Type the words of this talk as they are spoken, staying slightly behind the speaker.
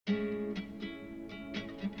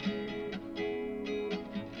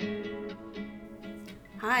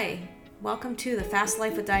Hi, welcome to the Fast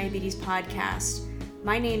Life with Diabetes podcast.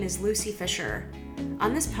 My name is Lucy Fisher.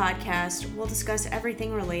 On this podcast, we'll discuss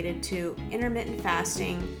everything related to intermittent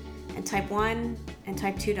fasting and type 1 and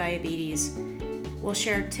type 2 diabetes. We'll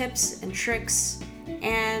share tips and tricks,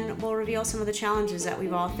 and we'll reveal some of the challenges that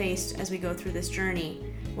we've all faced as we go through this journey.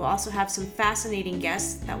 We'll also have some fascinating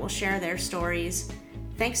guests that will share their stories.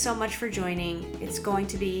 Thanks so much for joining. It's going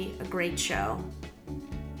to be a great show.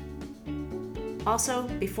 Also,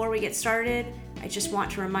 before we get started, I just want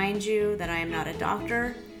to remind you that I am not a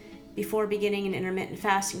doctor. Before beginning an intermittent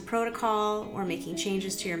fasting protocol or making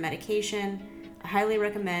changes to your medication, I highly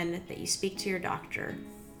recommend that you speak to your doctor.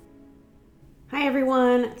 Hi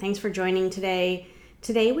everyone, thanks for joining today.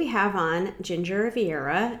 Today we have on Ginger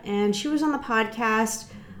Vieira, and she was on the podcast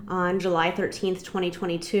on July 13th,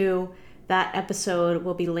 2022. That episode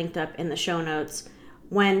will be linked up in the show notes.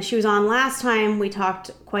 When she was on last time, we talked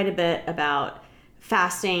quite a bit about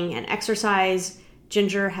fasting and exercise.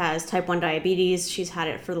 Ginger has type 1 diabetes. She's had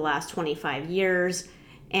it for the last 25 years,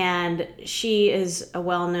 and she is a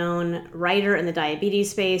well-known writer in the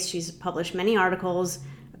diabetes space. She's published many articles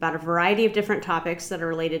about a variety of different topics that are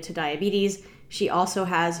related to diabetes. She also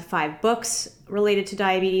has 5 books related to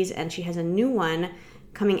diabetes, and she has a new one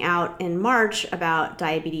coming out in March about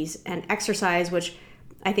diabetes and exercise, which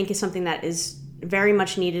I think is something that is very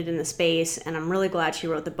much needed in the space, and I'm really glad she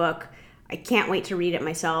wrote the book. I can't wait to read it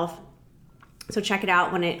myself. So check it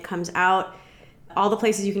out when it comes out. All the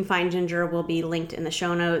places you can find Ginger will be linked in the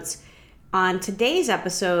show notes. On today's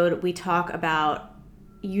episode, we talk about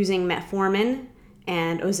using Metformin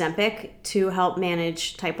and Ozempic to help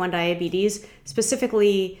manage type 1 diabetes,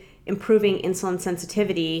 specifically improving insulin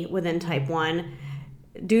sensitivity within type 1.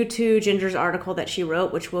 Due to Ginger's article that she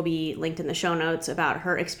wrote, which will be linked in the show notes about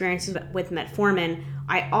her experiences with Metformin,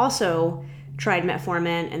 I also tried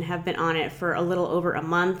Metformin and have been on it for a little over a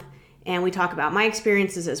month. And we talk about my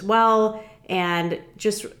experiences as well, and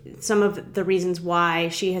just some of the reasons why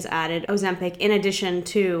she has added Ozempic in addition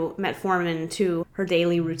to Metformin to her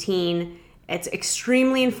daily routine. It's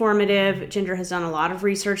extremely informative. Ginger has done a lot of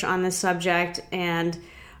research on this subject, and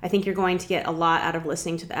I think you're going to get a lot out of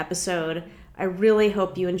listening to the episode. I really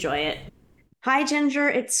hope you enjoy it. Hi, Ginger.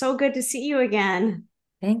 It's so good to see you again.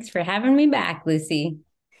 Thanks for having me back, Lucy.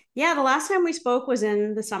 Yeah, the last time we spoke was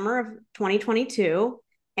in the summer of 2022.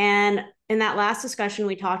 And in that last discussion,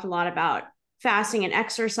 we talked a lot about fasting and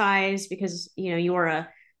exercise because, you are a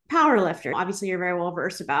power lifter. Obviously, you're very well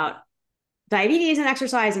versed about diabetes and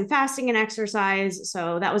exercise and fasting and exercise.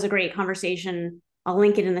 So that was a great conversation. I'll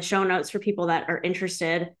link it in the show notes for people that are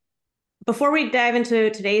interested. Before we dive into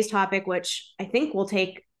today's topic, which I think will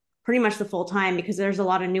take pretty much the full time because there's a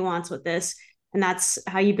lot of nuance with this, and that's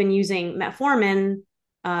how you've been using Metformin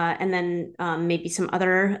and then maybe some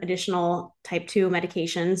other additional type 2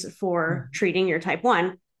 medications for treating your type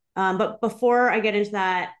 1. But before I get into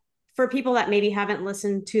that, for people that maybe haven't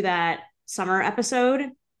listened to that summer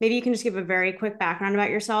episode, maybe you can just give a very quick background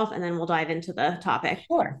about yourself, and then we'll dive into the topic.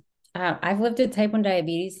 Sure. I've lived with type 1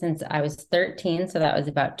 diabetes since I was 13, so that was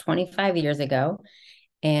about 25 years ago.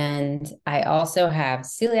 And I also have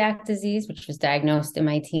celiac disease, which was diagnosed in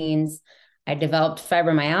my teens. I developed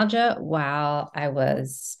fibromyalgia while I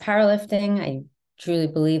was powerlifting. I truly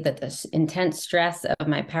believe that the intense stress of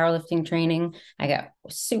my powerlifting training, I got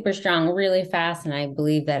super strong really fast, and I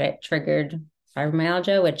believe that it triggered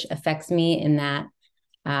fibromyalgia, which affects me in that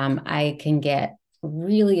I can get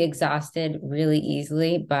really exhausted really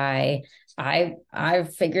easily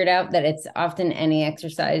I've figured out that it's often any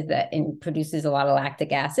exercise that produces a lot of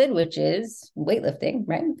lactic acid, which is weightlifting,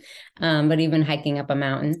 right? But even hiking up a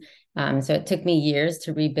mountain. So it took me years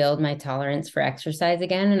to rebuild my tolerance for exercise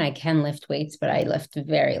again. And I can lift weights, but I lift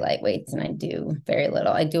very light weights and I do very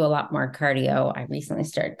little. I do a lot more cardio. I recently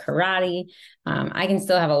started karate. I can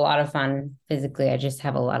still have a lot of fun physically. I just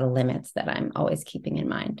have a lot of limits that I'm always keeping in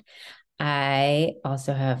mind. I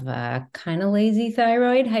also have a kind of lazy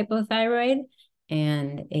thyroid, hypothyroid,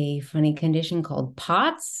 and a funny condition called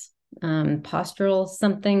POTS, postural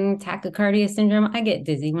something tachycardia syndrome. I get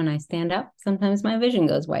dizzy when I stand up. Sometimes my vision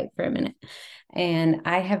goes white for a minute. And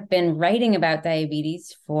I have been writing about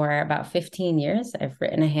diabetes for about 15 years. I've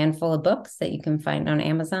written a handful of books that you can find on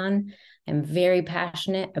Amazon. I'm very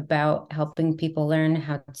passionate about helping people learn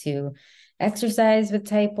how to exercise with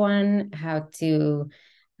type 1, how to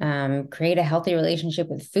create a healthy relationship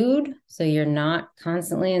with food. So you're not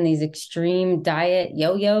constantly in these extreme diet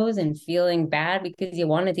yo-yos and feeling bad because you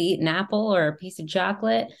wanted to eat an apple or a piece of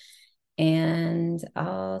chocolate. And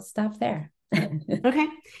I'll stop there. Okay.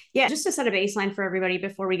 Yeah. Just to set a baseline for everybody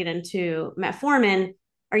before we get into Metformin,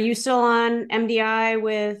 Are you still on MDI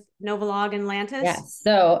with Novolog and Lantus? Yes.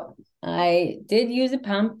 So I did use a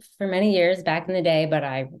pump for many years back in the day, but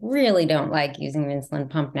I really don't like using an insulin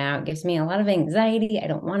pump now. It gives me a lot of anxiety. I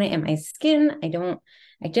don't want it in my skin.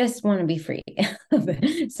 I just want to be free.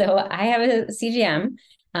 So I have a CGM,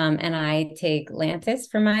 and I take Lantus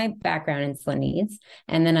for my background insulin needs.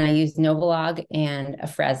 And then I use Novolog and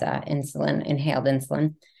Afrezza insulin, inhaled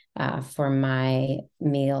insulin, for my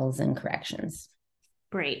meals and corrections.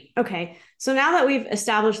 Great. Okay. So now that we've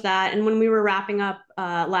established that, and when we were wrapping up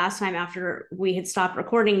last time after we had stopped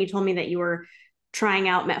recording, you told me that you were trying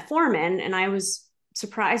out metformin, and I was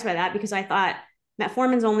surprised by that because I thought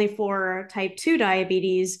metformin's only for type 2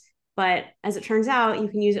 diabetes, but as it turns out, you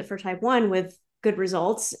can use it for type 1 with good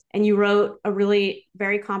results. And you wrote a really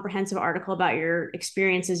very comprehensive article about your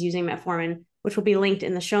experiences using metformin, which will be linked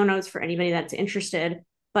in the show notes for anybody that's interested.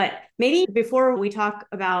 But maybe before we talk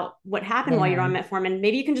about what happened while you're on metformin,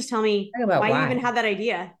 maybe you can just tell me why you even had that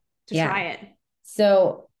idea to try it.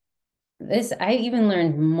 So I even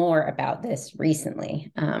learned more about this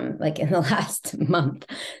recently, like in the last month.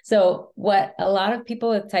 So what a lot of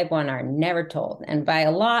people with type 1 are never told, and by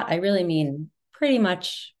a lot, I really mean pretty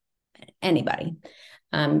much anybody.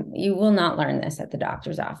 You will not learn this at the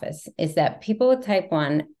doctor's office, is that people with type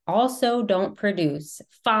 1 also don't produce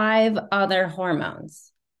 5 other hormones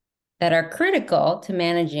that are critical to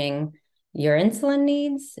managing your insulin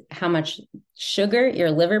needs, how much sugar your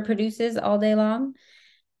liver produces all day long,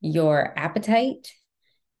 your appetite,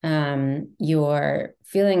 your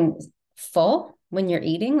feeling full when you're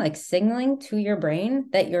eating, like signaling to your brain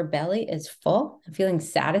that your belly is full, feeling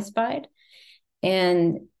satisfied.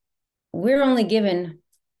 And we're only given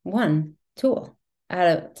one tool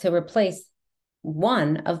to replace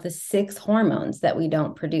one of the 6 hormones that we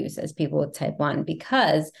don't produce as people with type 1,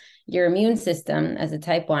 because your immune system as a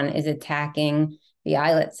type 1 is attacking the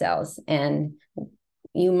islet cells. And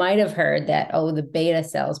you might have heard that, oh, the beta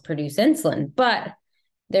cells produce insulin, but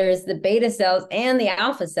there's the beta cells and the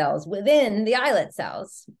alpha cells within the islet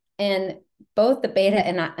cells. And both the beta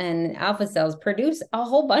and alpha cells produce a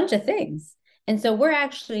whole bunch of things. And so we're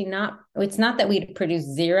actually it's not that we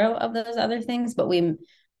produce 0 of those other things, but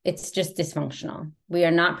it's just dysfunctional. We are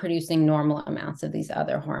not producing normal amounts of these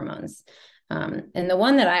other hormones. And the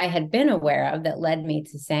one that I had been aware of that led me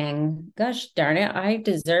to saying, gosh darn it, I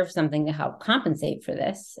deserve something to help compensate for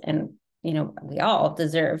this. And, we all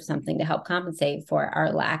deserve something to help compensate for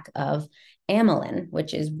our lack of amylin,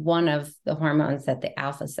 which is one of the hormones that the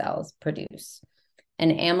alpha cells produce.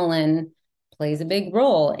 And amylin plays a big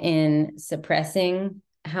role in suppressing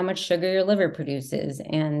how much sugar your liver produces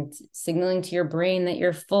and signaling to your brain that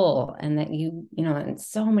you're full, and that and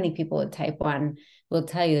so many people with type 1 will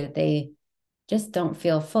tell you that they just don't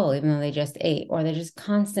feel full, even though they just ate, or they're just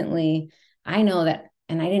constantly, I know that,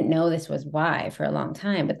 and I didn't know this was why for a long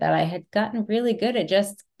time, but that I had gotten really good at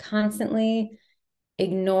just constantly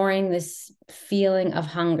ignoring this feeling of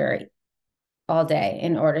hunger all day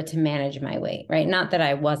in order to manage my weight, right? Not that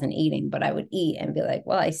I wasn't eating, but I would eat and be like,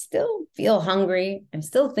 well, I still feel hungry. I'm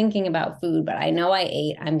still thinking about food, but I know I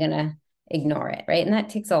ate. I'm going to ignore it, right? And that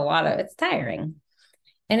takes it's tiring.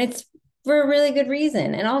 And it's for a really good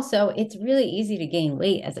reason. And also, it's really easy to gain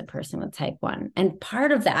weight as a person with type 1. And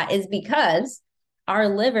part of that is because our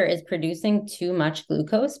liver is producing too much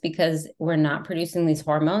glucose because we're not producing these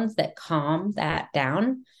hormones that calm that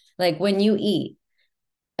down. Like when you eat,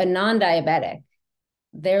 a non-diabetic,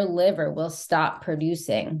 their liver will stop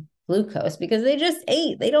producing glucose because they just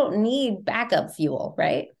ate. They don't need backup fuel,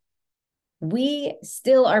 right? We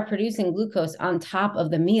still are producing glucose on top of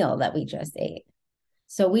the meal that we just ate.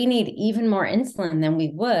 So we need even more insulin than we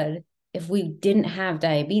would if we didn't have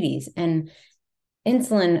diabetes. And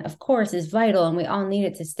insulin, of course, is vital and we all need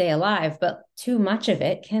it to stay alive, but too much of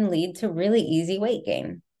it can lead to really easy weight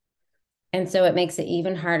gain. And so it makes it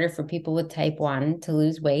even harder for people with type 1 to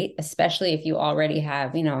lose weight, especially if you already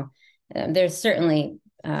have, there's certainly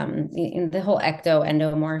in the whole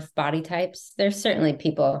ecto-endomorph body types, there's certainly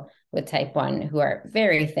people with type 1 who are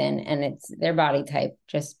very thin, and it's their body type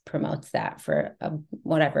just promotes that for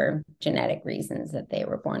whatever genetic reasons that they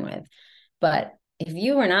were born with. But if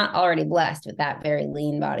you were not already blessed with that very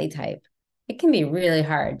lean body type, it can be really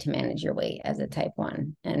hard to manage your weight as a type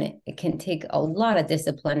 1. And it can take a lot of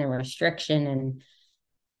discipline and restriction and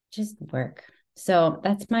just work. So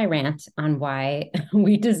that's my rant on why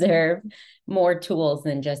we deserve more tools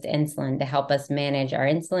than just insulin to help us manage our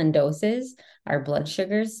insulin doses, our blood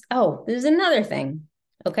sugars. Oh, there's another thing.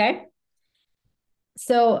 Okay.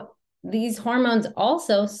 So these hormones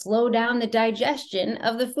also slow down the digestion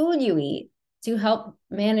of the food you eat. to help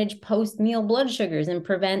manage post-meal blood sugars and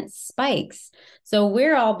prevent spikes. So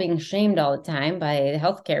we're all being shamed all the time by the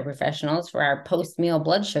healthcare professionals for our post-meal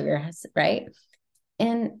blood sugar, right?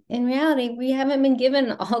 And in reality, we haven't been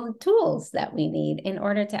given all the tools that we need in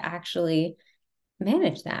order to actually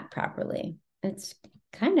manage that properly. It's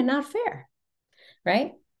kind of not fair,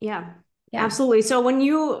 right? Yeah. Yeah. Absolutely. So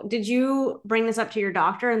did you bring this up to your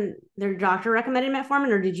doctor and their doctor recommended metformin,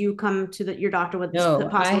 or did you come to your doctor with this No, I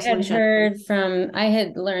possible had solution? I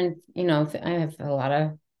had learned, I have a lot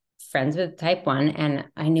of friends with type 1, and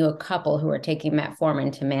I knew a couple who were taking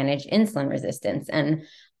metformin to manage insulin resistance. And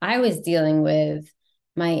I was dealing with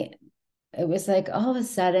it was like all of a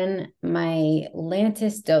sudden my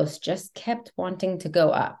Lantus dose just kept wanting to go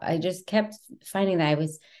up. I just kept finding that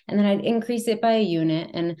and then I'd increase it by a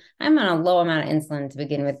unit. And I'm on a low amount of insulin to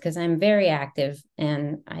begin with because I'm very active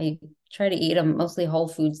and I try to eat a mostly whole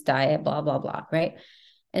foods diet, blah, blah, blah. Right.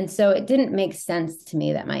 And so it didn't make sense to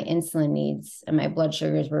me that my insulin needs and my blood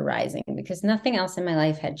sugars were rising because nothing else in my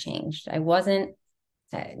life had changed.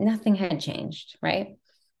 Nothing had changed. Right.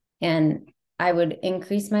 And I would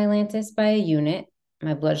increase my Lantus by a unit.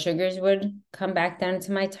 My blood sugars would come back down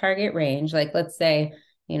to my target range. Like, let's say,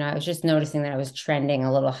 I was just noticing that I was trending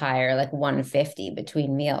a little higher, like 150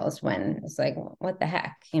 between meals, when it's like, what the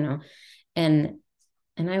heck, and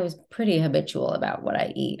I was pretty habitual about what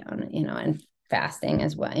I eat and fasting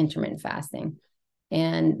as well, intermittent fasting.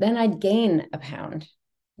 And then I'd gain a pound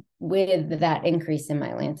with that increase in my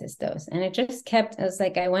Lantus dose. And it just kept, I was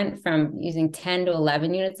like, I went from using 10 to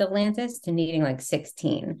 11 units of Lantus to needing like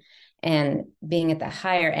 16 and being at the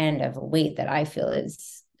higher end of a weight that I feel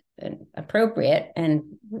is appropriate and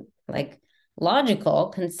like logical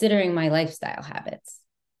considering my lifestyle habits.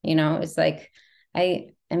 It's like, I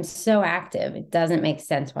am so active. It doesn't make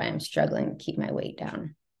sense why I'm struggling to keep my weight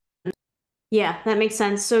down. Yeah, that makes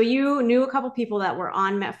sense. So you knew a couple people that were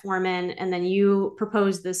on metformin, and then you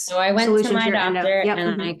proposed this So I went to solution to my your endo. doctor Yep.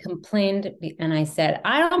 and I complained and I said,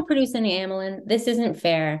 I don't produce any amylin. This isn't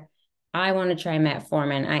fair. I want to try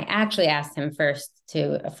metformin. I actually asked him first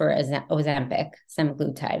for Ozempic,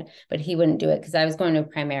 semaglutide, but he wouldn't do it because I was going to a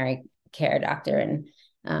primary care doctor, and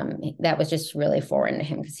that was just really foreign to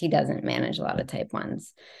him because he doesn't manage a lot of type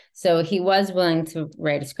 1s. So he was willing to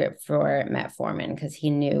write a script for metformin because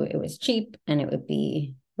he knew it was cheap and it would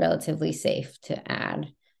be relatively safe to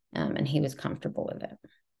add. And he was comfortable with it.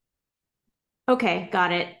 Okay,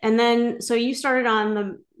 got it. And then, so you started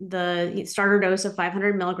on the starter dose of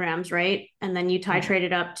 500 milligrams, right? And then you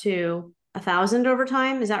titrated up to 1,000 over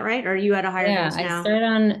time. Is that right? Or are you at a higher dose I now?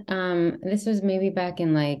 started on, this was maybe back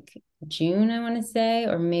in like June, I want to say,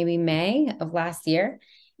 or maybe May of last year.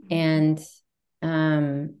 And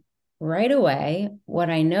right away, what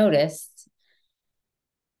I noticed,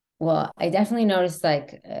 well, I definitely noticed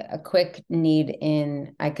like a quick need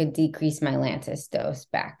I could decrease my Lantus dose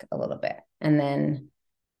back a little bit. And then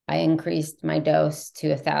I increased my dose to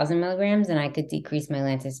 1,000 milligrams and I could decrease my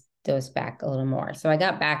Lantus dose back a little more. So I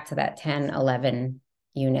got back to that 10, 11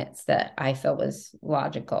 units that I felt was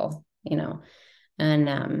logical,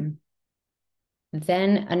 and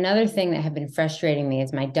then another thing that had been frustrating me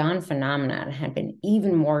is my dawn phenomenon had been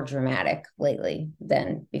even more dramatic lately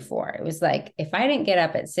than before. It was like if I didn't get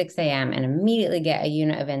up at 6 a.m. and immediately get a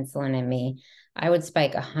unit of insulin in me, I would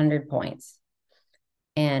spike 100 points.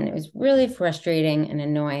 And it was really frustrating and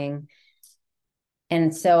annoying.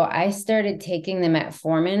 And so I started taking the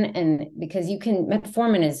metformin, and because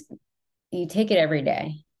metformin is, you take it every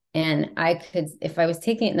day. And if I was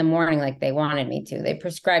taking it in the morning, like they wanted me to, they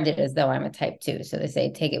prescribed it as though I'm a type 2. So they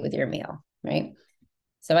say, take it with your meal, right?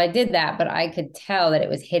 So I did that, but I could tell that it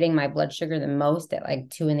was hitting my blood sugar the most at like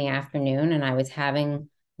 2 p.m. And I was having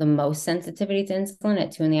the most sensitivity to insulin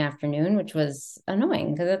at 2 p.m, which was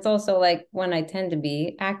annoying because that's also like when I tend to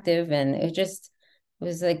be active, and it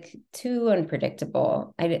was like too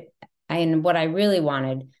unpredictable. And what I really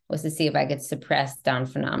wanted was to see if I could suppress dawn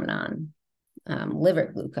phenomenon,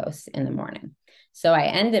 liver glucose in the morning. So I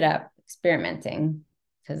ended up experimenting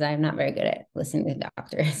because I'm not very good at listening to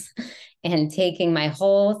doctors and taking my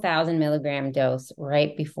whole 1,000 milligram dose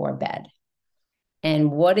right before bed.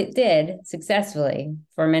 And what it did successfully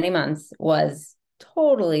for many months was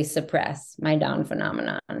totally suppress my dawn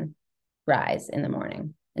phenomenon rise in the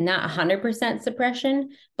morning. And not 100%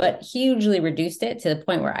 suppression, but hugely reduced it to the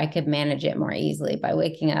point where I could manage it more easily by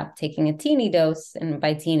waking up, taking a teeny dose. And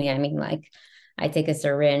by teeny, I mean like I take a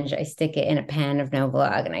syringe, I stick it in a pen of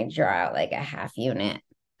Novolog, and I draw out like a half unit,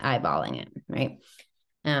 eyeballing it, right?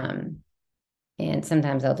 And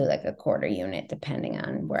sometimes I'll do like a quarter unit depending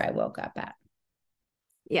on where I woke up at.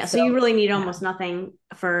 Yeah. So So you really need yeah. almost nothing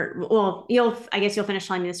for, well, I guess you'll finish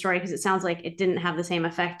telling me the story because it sounds like it didn't have the same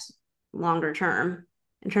effect longer term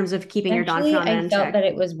in terms of keeping your Eventually, Donferon I in felt check. that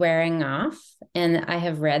it was wearing off, and I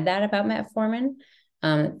have read that about metformin.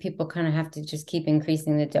 People kind of have to just keep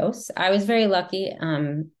increasing the dose. I was very lucky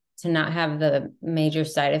to not have the major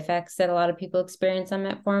side effects that a lot of people experience on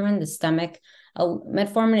metformin. The stomach,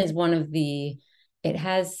 metformin is one of the, it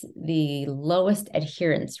has the lowest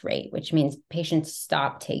adherence rate, which means patients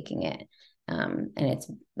stop taking it. And it's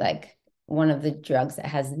like one of the drugs that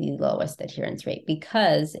has the lowest adherence rate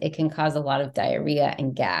because it can cause a lot of diarrhea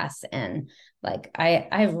and gas. And like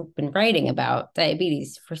I've been writing about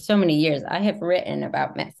diabetes for so many years. I have written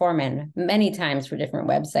about metformin many times for different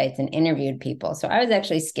websites and interviewed people. So I was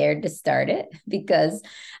actually scared to start it because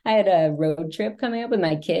I had a road trip coming up with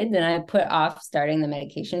my kids and I put off starting the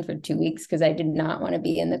medication for 2 weeks because I did not want to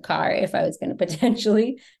be in the car if I was going to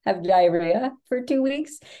potentially have diarrhea for 2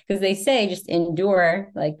 weeks. Because they say just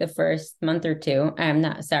endure like the first month or two. I'm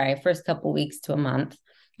not sorry, first couple weeks to a month,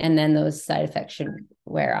 and then those side effects should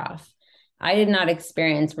wear off. I did not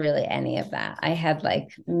experience really any of that. I had like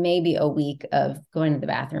maybe a week of going to the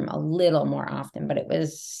bathroom a little more often, but it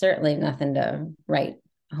was certainly nothing to write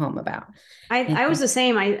home about. And I was the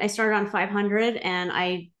same. I started on 500 and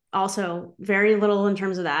I also very little in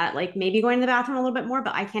terms of that, like maybe going to the bathroom a little bit more,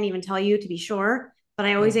 but I can't even tell you to be sure. But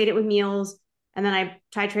I always yeah. ate it with meals. And then I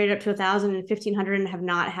titrated up to 1,000 and 1,500 and have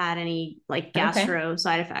not had any like Okay. gastro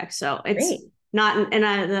side effects. So it's Great. not, and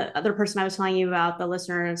the other person I was telling you about, the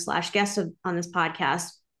listener slash guest on this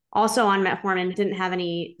podcast, also on metformin, didn't have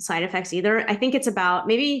any side effects either. I think it's about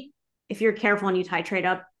maybe if you're careful and you titrate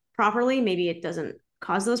up properly, maybe it doesn't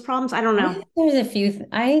cause those problems. I don't I know. think there's a few.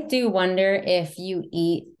 I do wonder if you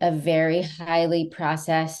eat a very highly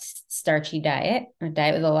processed, starchy diet, a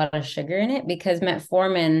diet with a lot of sugar in it, because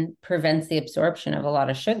metformin prevents the absorption of a lot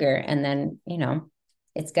of sugar. And then,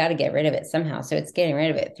 it's got to get rid of it somehow. So it's getting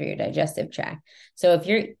rid of it through your digestive tract. So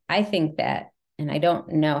I think that, and I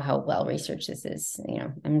don't know how well researched this is,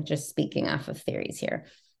 I'm just speaking off of theories here.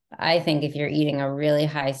 I think if you're eating a really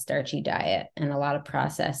high starchy diet and a lot of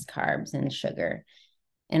processed carbs and sugar,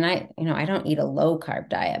 and I don't eat a low carb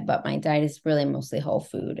diet, but my diet is really mostly whole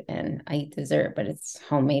food and I eat dessert, but it's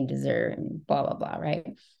homemade dessert and blah, blah, blah. Right.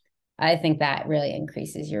 I think that really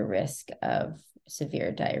increases your risk of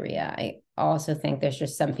severe diarrhea. I also think there's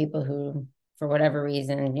just some people who, for whatever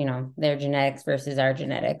reason, their genetics versus our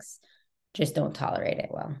genetics just don't tolerate it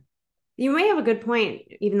well. You may have a good point,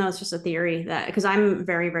 even though it's just a theory that because I'm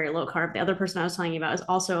very, very low carb. The other person I was telling you about is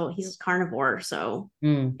also he's carnivore, so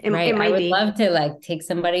it Right. I might would be. love to like take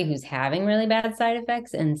somebody who's having really bad side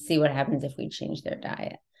effects and see what happens if we change their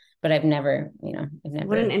diet. But I've What an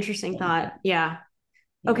never interesting changed thought. that. Yeah.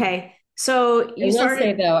 Yeah. Okay. So I you will say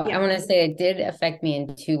started, though, I yeah. want to say it did affect me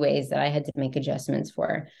in two ways that I had to make adjustments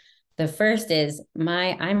for. The first is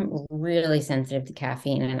I'm really sensitive to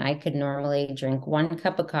caffeine and I could normally drink 1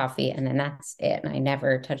 cup of coffee and then that's it. And I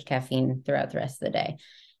never touch caffeine throughout the rest of the day.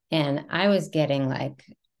 And I was getting like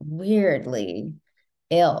weirdly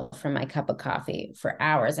ill from my cup of coffee for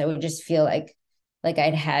hours. I would just feel like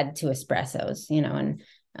I'd had 2 espressos,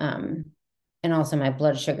 um and also my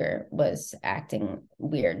blood sugar was acting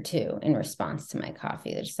weird too in response to my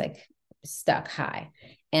coffee. It's just like stuck high.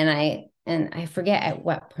 And I forget at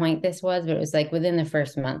what point this was, but it was like within the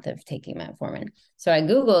first month of taking metformin. So I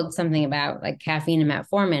Googled something about like caffeine and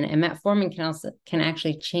metformin can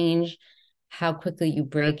actually change how quickly you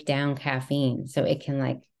break down caffeine. So it can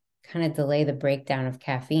like kind of delay the breakdown of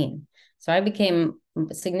caffeine. So I became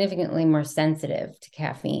significantly more sensitive to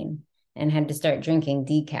caffeine and had to start drinking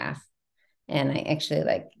decaf. And I actually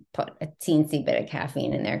like put a teensy bit of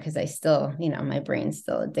caffeine in there because I still, my brain's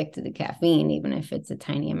still addicted to caffeine, even if it's a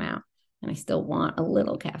tiny amount. And I still want a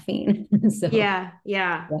little caffeine. So, Yeah,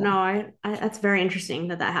 yeah. yeah, No, that's very interesting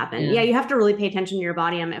that happened. yeah, Yeah, you have to really pay attention to your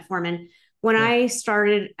body on metformin. When yeah. I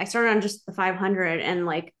started on just the 500 and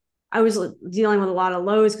like I was dealing with a lot of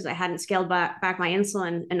lows because I hadn't scaled back my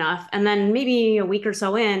insulin enough. And then maybe a week or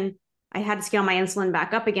so in, I had to scale my insulin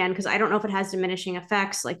back up again because I don't know if it has diminishing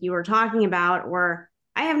effects like you were talking about, or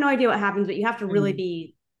I have no idea what happens, but you have to really Mhm.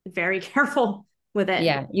 be very careful with it.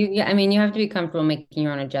 Yeah, I mean, you have to be comfortable making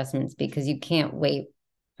your own adjustments because you can't wait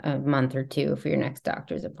a month or two for your next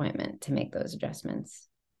doctor's appointment to make those adjustments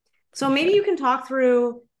So for maybe sure. you can talk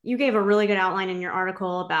through, you gave a really good outline in your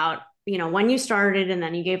article about, when you started, and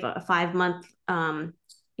then you gave a 5 month,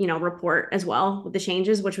 report as well with the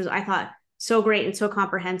changes, which was, I thought, so great and so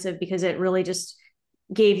comprehensive because it really just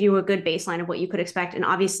gave you a good baseline of what you could expect. And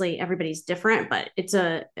obviously everybody's different, but it's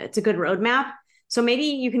a good roadmap. So maybe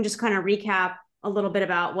you can just kind of recap a little bit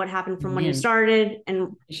about what happened from when you Man, started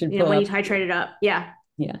and, you should pull when you up. titrated up. Yeah.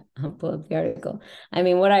 Yeah, I'll pull up the article. I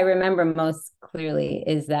mean, what I remember most clearly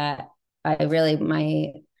is that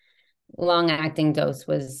my long acting dose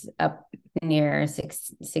was up near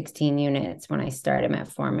 16 units when I started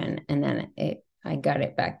metformin. And then I got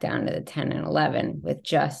it back down to the 10 and 11 with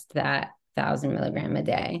just that 1,000 milligram a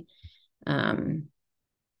day. And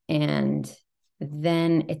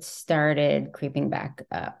then it started creeping back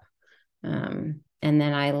up. And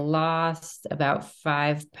then I lost about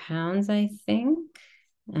 5 pounds, I think.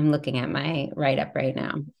 I'm looking at my write-up right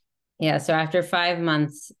now. Yeah, so after 5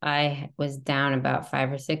 months, I was down about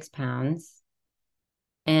 5 or 6 pounds.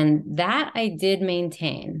 And that I did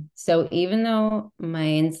maintain. So even though my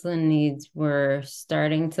insulin needs were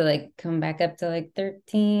starting to like come back up to like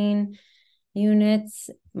 13 units,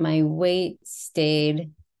 my weight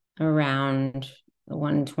stayed around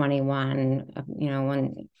 121,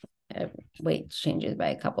 when weight changes by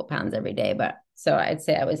a couple pounds every day. But so I'd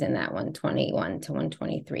say I was in that 121 to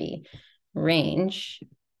 123 range.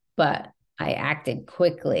 But I acted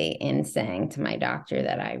quickly in saying to my doctor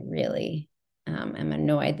that I really am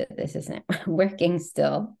annoyed that this isn't working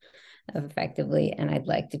still effectively, and I'd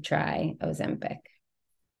like to try Ozempic.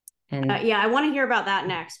 And Yeah, I want to hear about that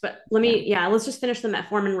next, but let's just finish the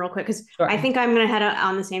metformin real quick because sure. I think I'm going to head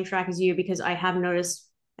on the same track as you because I have noticed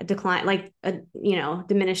a decline, like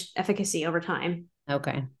diminished efficacy over time.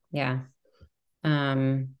 Okay. Yeah.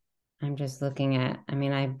 I'm just looking at,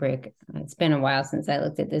 it's been a while since I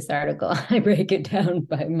looked at this article. I break it down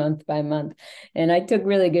by month. And I took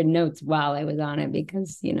really good notes while I was on it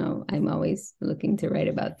because, I'm always looking to write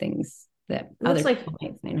about things that other people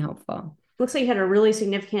might find helpful. Looks like you had a really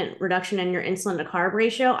significant reduction in your insulin to carb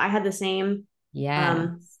ratio. I had the same. Yeah.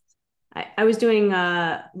 I was doing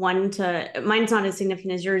mine's not as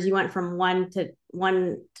significant as yours. You went from 1 to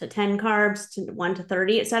 10 carbs to 1 to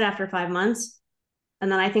 30, it said, after 5 months.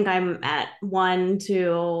 And then I think I'm at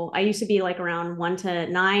I used to be like around 1 to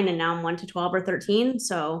 9 and now I'm 1 to 12 or 13.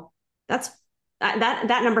 So that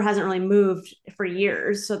number hasn't really moved for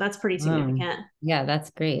years. So that's pretty significant. Yeah, that's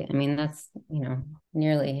great. I mean, that's,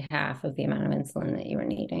 nearly half of the amount of insulin that you were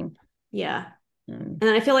needing. Yeah. And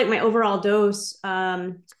then I feel like my overall dose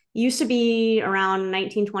used to be around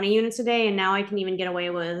 19, 20 units a day. And now I can even get away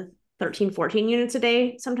with 13, 14 units a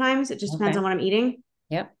day. Sometimes it just depends on what I'm eating.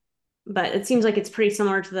 Yep. But it seems like it's pretty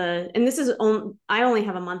similar to I only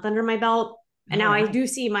have a month under my belt. And now I do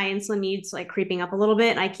see my insulin needs like creeping up a little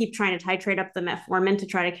bit. And I keep trying to titrate up the metformin to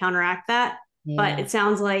try to counteract that. Yeah. But it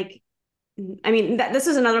sounds like, this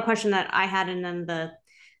is another question that I had. And then the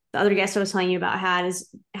other guest I was telling you about had is,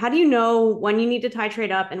 how do you know when you need to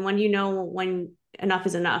titrate up and when do you know when enough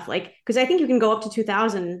is enough? Like, because I think you can go up to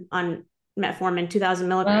 2,000 on metformin, 2,000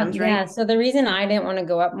 milligrams, right? Yeah. So the reason I didn't want to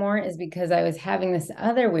go up more is because I was having this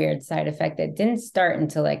other weird side effect that didn't start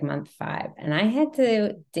until like month 5. And I had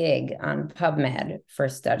to dig on PubMed for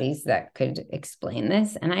studies that could explain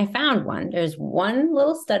this. And I found one. There's one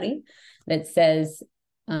little study that says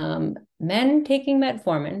men taking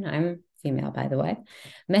metformin, I'm female, by the way,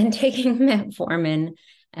 men taking metformin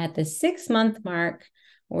at the 6-month mark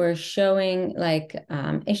were showing like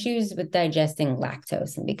issues with digesting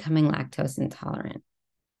lactose and becoming lactose intolerant.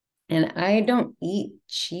 And I don't eat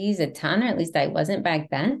cheese a ton, or at least I wasn't back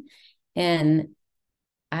then. And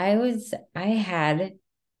I had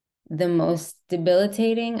the most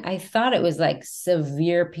debilitating, I thought it was like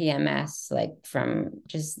severe PMS, like from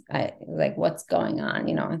like what's going on,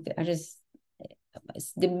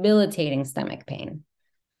 debilitating stomach pain.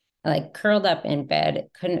 Like curled up in bed,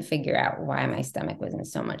 couldn't figure out why my stomach was in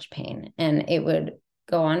so much pain. And it would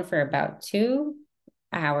go on for about 2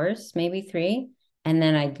 hours, maybe 3. And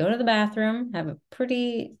then I'd go to the bathroom, have a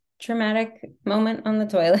pretty traumatic moment on the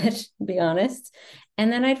toilet, to be honest.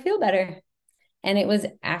 And then I'd feel better. And it was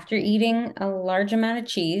after eating a large amount of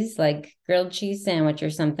cheese, like grilled cheese sandwich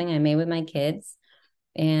or something I made with my kids.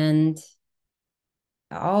 And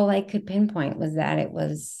all I could pinpoint was that it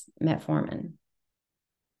was metformin.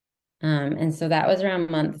 And so that was around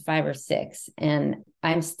month 5 or 6. And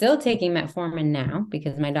I'm still taking metformin now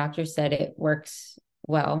because my doctor said it works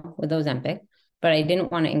well with Ozempic, but I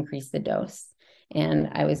didn't want to increase the dose. And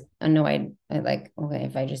I was annoyed. Okay,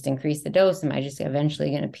 if I just increase the dose, am I just eventually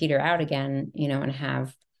going to peter out again, and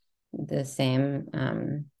have the same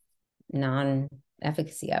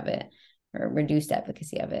non-efficacy of it or reduced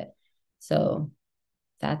efficacy of it? So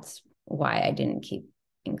that's why I didn't keep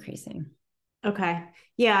increasing. Okay.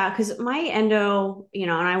 Yeah. Cause my endo,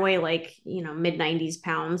 and I weigh like, mid 90s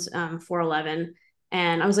pounds, 4'11".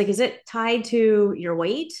 And I was like, is it tied to your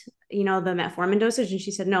weight, the metformin dosage? And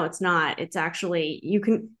she said, no, it's not. It's actually,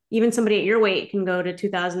 even somebody at your weight can go to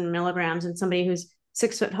 2000 milligrams, and somebody who's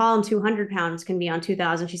 6 foot tall and 200 pounds can be on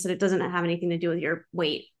 2000. She said it doesn't have anything to do with your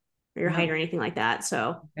weight or your height or anything like that.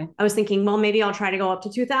 So Okay. I was thinking, well, maybe I'll try to go up to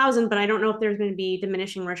 2000, but I don't know if there's going to be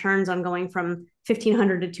diminishing returns on going from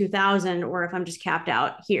 1500 to 2000, or if I'm just capped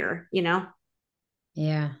out here, you know?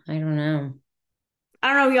 Yeah, I don't know.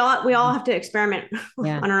 I don't know. We all have to experiment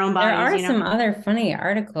Yeah. on our own There bodies, are you know? some other funny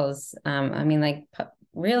articles. I mean, like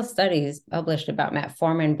real studies published about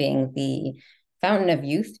metformin being the fountain of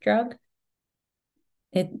youth drug.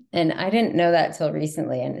 And I didn't know that till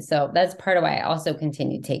recently. And so that's part of why I also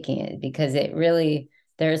continued taking it, because it really,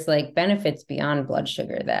 there's like benefits beyond blood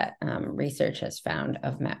sugar that research has found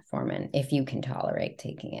of metformin if you can tolerate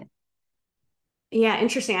taking it. Yeah,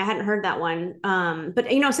 interesting. I hadn't heard that one. But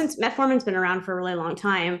since metformin's been around for a really long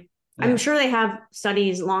time, I'm Yeah. sure they have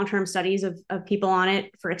studies, long-term studies of people on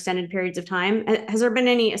it for extended periods of time. Has there been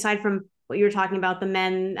any, aside from what you were talking about, the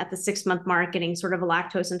men at the 6 month mark getting sort of a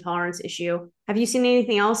lactose intolerance issue? Have you seen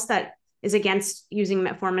anything else that is against using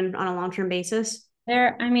metformin on a long-term basis?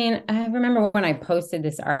 I mean, I remember when I posted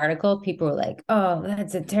this article, people were like, oh,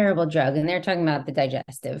 that's a terrible drug. And they're talking about the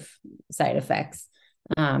digestive side effects.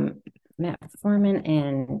 Um, Metformin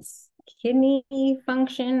and kidney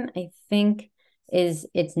function, I think,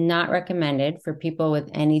 it's not recommended for people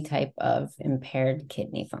with any type of impaired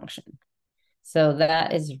kidney function. So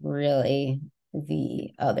that is really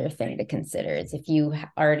the other thing to consider is if you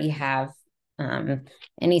already have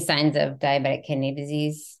any signs of diabetic kidney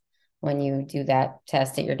disease, when you do that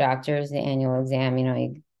test at your doctor's, the annual exam,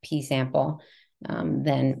 you pee sample,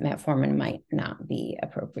 then metformin might not be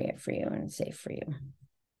appropriate for you and safe for you.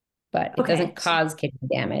 But it doesn't Okay. cause kidney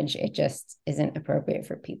damage. It just isn't appropriate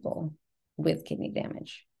for people with kidney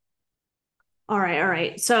damage. All right. All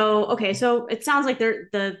right. So, okay. So it sounds like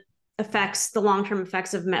the long-term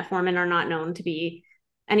effects of metformin are not known to be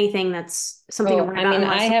anything that's something to Oh, worry I about mean,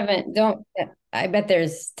 I unless, haven't, don't, I bet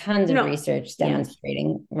there's tons of no, research yeah.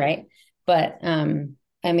 demonstrating, right? But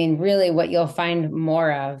I mean, really what you'll find more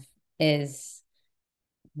of is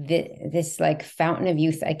this like fountain of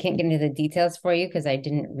youth. I can't get into the details for you because I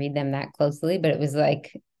didn't read them that closely, but it was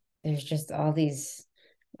like there's just all these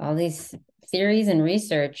theories and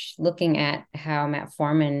research looking at how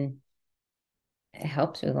metformin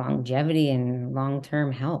helps with longevity and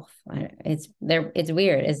long-term health. It's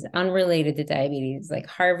weird. It's unrelated to diabetes. Like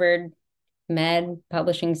Harvard Med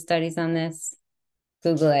publishing studies on this.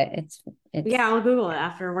 Google it. Yeah, It's I'll Google it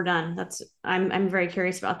after we're done. I'm very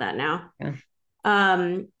curious about that now. yeah.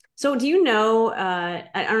 So do you know, I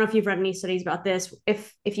don't know if you've read any studies about this,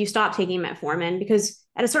 if you stop taking metformin, because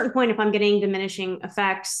at a certain point, if I'm getting diminishing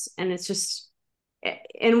effects and it's just,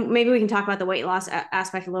 and maybe we can talk about the weight loss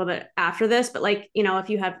aspect a little bit after this, but like, if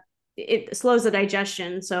you have, it slows the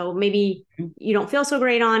digestion. So maybe you don't feel so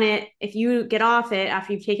great on it. If you get off it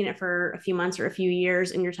after you've taken it for a few months or a few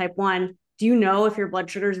years and you're type 1, do you know if your blood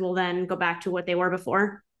sugars will then go back to what they were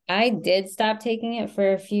before? I did stop taking it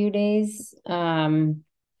for a few days.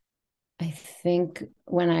 I think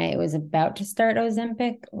when I was about to start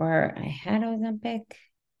Ozempic, or I had Ozempic,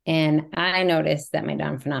 and I noticed that my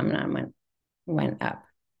Down phenomenon went up.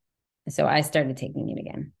 So I started taking it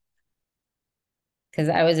again because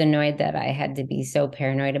I was annoyed that I had to be so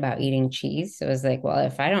paranoid about eating cheese. So it was like, well,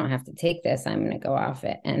 if I don't have to take this, I'm going to go off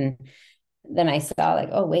it. And then I saw like,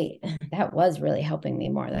 oh, wait, that was really helping me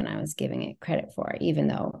more than I was giving it credit for, even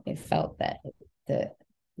though it felt that the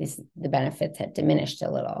benefits had diminished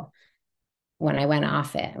a little. When I went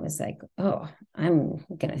off it, I was like, oh, I'm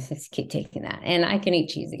going to just keep taking that. And I can eat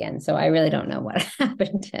cheese again. So I really don't know what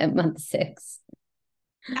happened at month 6.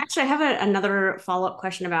 Actually, I have another follow-up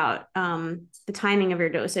question about the timing of your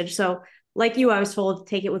dosage. So, like you, I was told to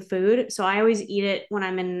take it with food. So I always eat it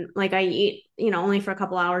when like I eat, only for a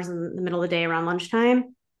couple hours in the middle of the day around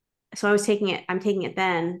lunchtime. So I'm taking it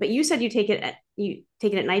then. But you said you take it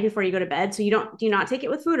at night before you go to bed. So do you not take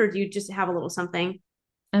it with food, or do you just have a little something?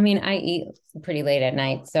 I mean, I eat pretty late at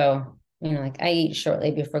night. So, like I eat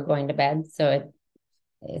shortly before going to bed. So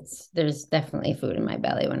there's definitely food in my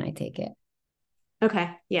belly when I take it. Okay.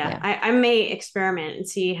 Yeah. Yeah. I may experiment and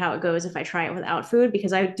see how it goes if I try it without food,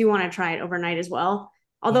 because I do want to try it overnight as well.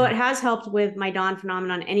 Although Yeah. it has helped with my dawn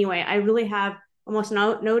phenomenon anyway. I really have almost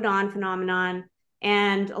no dawn phenomenon.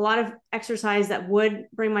 And a lot of exercise that would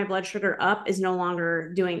bring my blood sugar up is no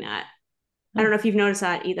longer doing that. I don't know if you've noticed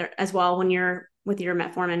that either as well when you're with your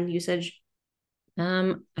metformin usage.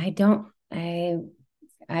 I don't,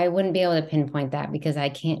 I wouldn't be able to pinpoint that because I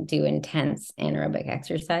can't do intense anaerobic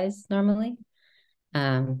exercise normally,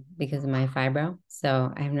 because of my fibro.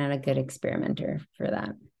 So I'm not a good experimenter for that.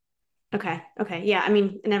 Okay. Okay. Yeah. I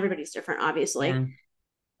mean, and everybody's different, Yeah. obviously.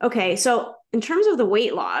 Okay, so in terms of the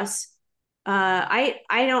weight loss, I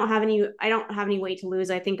don't have any weight to lose.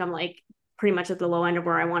 I think I'm like pretty much at the low end of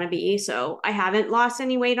where I want to be. So I haven't lost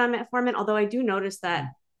any weight on metformin, although I do notice that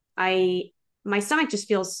I my stomach just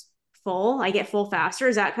feels full. I get full faster.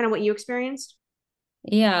 Is that kind of what you experienced?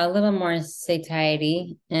 Yeah, a little more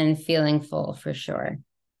satiety and feeling full for sure.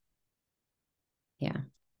 Yeah.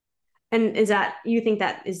 And is that you think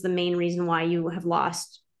that is the main reason why you have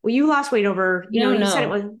lost? Well, you lost weight over, No, you said it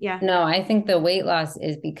no, was, yeah. no. I think the weight loss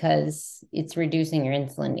is because it's reducing your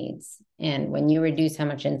insulin needs. And when you reduce how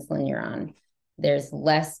much insulin you're on, there's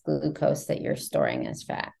less glucose that you're storing as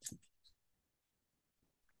fat.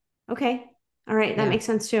 Okay. All right. That Yeah. makes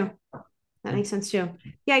sense too. That makes sense too.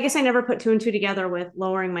 Yeah, I guess I never put two and two together with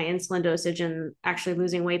lowering my insulin dosage and actually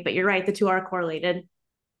losing weight, but you're right, the two are correlated.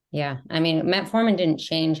 Yeah. I mean, metformin didn't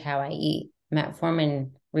change how I eat.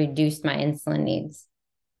 Metformin reduced my insulin needs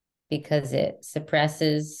because it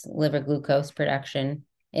suppresses liver glucose production.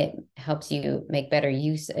 It helps you make better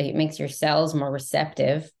use. It makes your cells more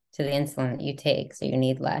receptive to the insulin that you take, so you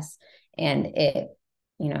need less. And it,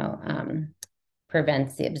 you know,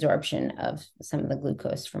 prevents the absorption of some of the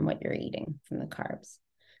glucose from what you're eating from the carbs.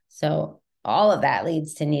 So all of that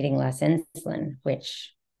leads to needing less insulin,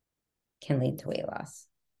 which can lead to weight loss.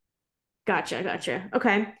 Gotcha.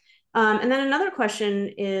 Okay. And then another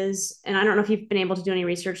question is, and I don't know if you've been able to do any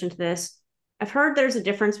research into this. I've heard there's a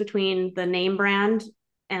difference between the name brand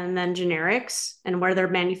and then generics and where they're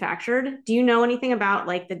manufactured. Do you know anything about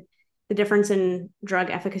like the difference in drug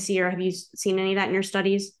efficacy, or have you seen any of that in your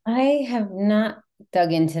studies? I have not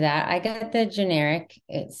dug into that. I got the generic.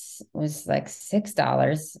 It's was like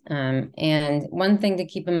 $6. And one thing to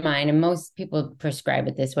keep in mind, and most people prescribe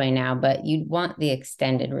it this way now, but you want the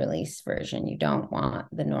extended release version. You don't want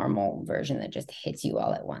the normal version that just hits you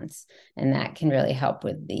all at once. And that can really help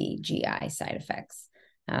with the GI side effects.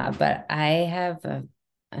 But I have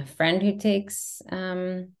a friend who takes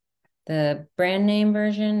the brand name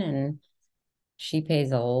version, and she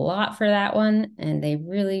pays a lot for that one, and they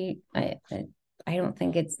really, I don't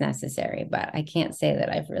think it's necessary, but I can't say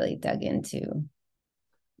that I've really dug into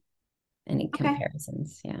any Okay.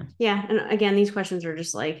 comparisons. Yeah. Yeah. And again, these questions are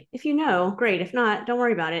just like, if you know, great. If not, don't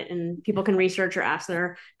worry about it. And people can research or ask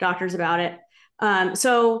their doctors about it.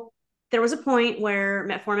 So there was a point where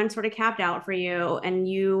metformin sort of capped out for you, and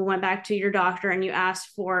you went back to your doctor and you asked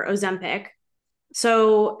for Ozempic.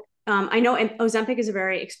 So I know Ozempic is a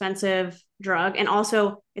very expensive drug. And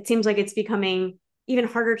also, it seems like it's becoming even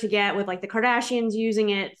harder to get with like the Kardashians using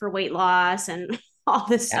it for weight loss and all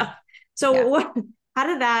this Yeah. stuff. So, Yeah. how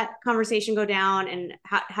did that conversation go down? And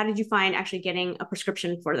how did you find actually getting a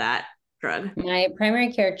prescription for that drug? My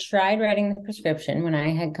primary care tried writing the prescription when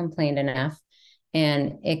I had complained enough,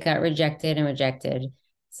 and it got rejected and rejected.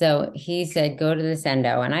 So he said, go to this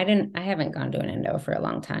endo. And I haven't gone to an endo for a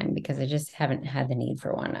long time because I just haven't had the need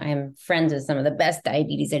for one. I'm friends with some of the best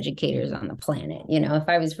diabetes educators on the planet. You know, if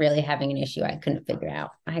I was really having an issue I couldn't figure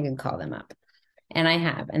out, I could call them up. And I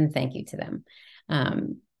have, and thank you to them.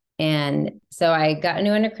 And so I got a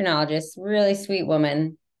new endocrinologist, really sweet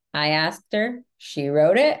woman. I asked her, she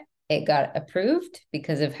wrote it. It got approved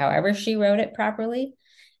because of however she wrote it properly.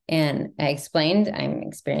 And I explained I'm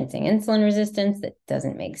experiencing insulin resistance that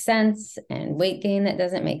doesn't make sense, and weight gain that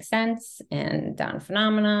doesn't make sense, and Down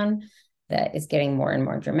phenomenon that is getting more and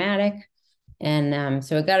more dramatic. And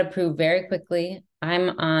so it got approved very quickly.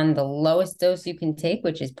 I'm on the lowest dose you can take,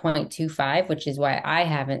 which is 0.25, which is why I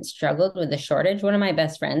haven't struggled with the shortage. One of my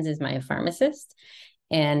best friends is my pharmacist,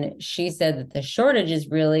 and she said that the shortage is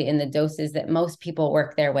really in the doses that most people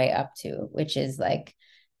work their way up to, which is like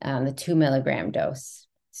the 2 milligram dose.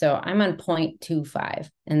 So I'm on 0.25,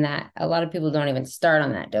 and that a lot of people don't even start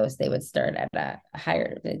on that dose. They would start at a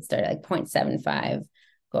higher, they'd start at like 0.75,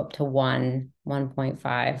 go up to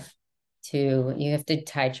 1.5, 2. You have to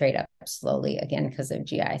titrate up slowly again because of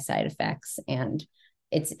GI side effects. And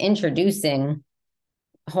it's introducing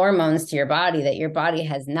hormones to your body that your body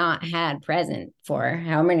has not had present for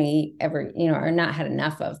how many ever, or not had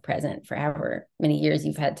enough of present for however many years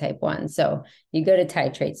you've had type 1. So you go to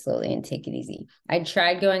titrate slowly and take it easy. I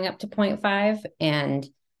tried going up to 0.5, and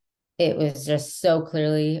it was just so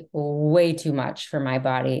clearly way too much for my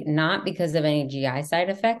body, not because of any GI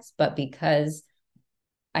side effects, but because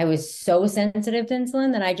I was so sensitive to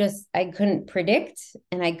insulin that I couldn't predict,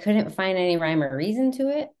 and I couldn't find any rhyme or reason to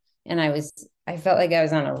it. And I felt like I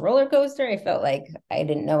was on a roller coaster. I felt like I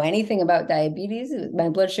didn't know anything about diabetes. My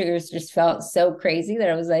blood sugars just felt so crazy that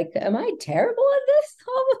I was like, am I terrible at this?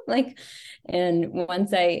 Like, and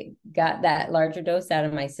once I got that larger dose out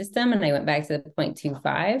of my system and I went back to the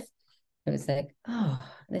 0.25, it was like, oh,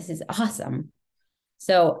 this is awesome.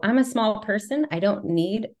 So I'm a small person. I don't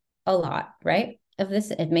need a lot, right? Of this,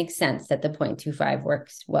 it makes sense that the 0.25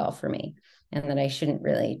 works well for me and that I shouldn't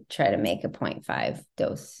really try to make a 0.5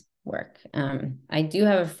 dose work. I do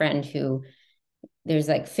have a friend who there's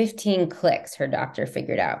like 15 clicks her doctor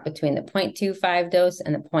figured out between the 0.25 dose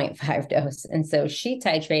and the 0.5 dose. And so she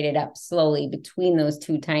titrated up slowly between those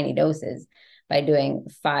two tiny doses by doing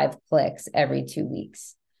 5 clicks every 2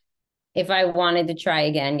 weeks. If I wanted to try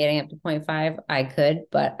again, getting up to 0.5, I could,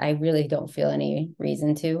 but I really don't feel any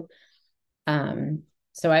reason to.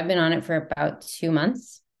 So I've been on it for about 2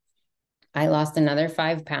 months. I lost another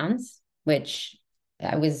 5 pounds, which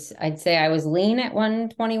I'd say I was lean at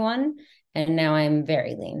 121, and now I'm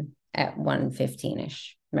very lean at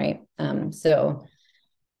 115-ish, right? So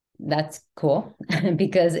that's cool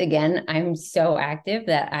because again, I'm so active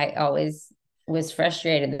that I always was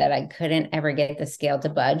frustrated that I couldn't ever get the scale to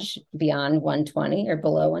budge beyond 120 or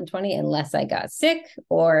below 120 unless I got sick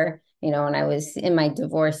or, when I was in my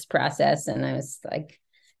divorce process and I was like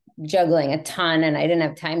juggling a ton and I didn't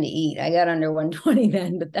have time to eat. I got under 120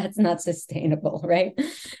 then, but that's not sustainable, right?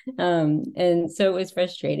 And so it was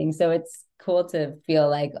frustrating. So it's cool to feel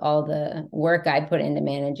like all the work I put into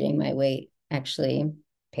managing my weight actually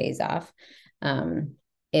pays off.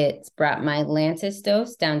 It's brought my Lantus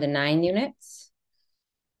dose down to 9 units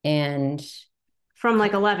and From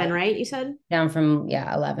like 11, right? You said? down from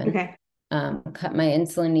 11. Okay. Cut my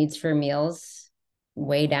insulin needs for meals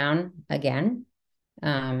way down again.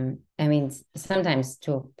 I mean, sometimes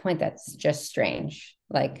to a point that's just strange,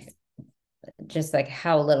 just like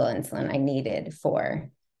how little insulin I needed for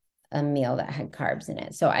a meal that had carbs in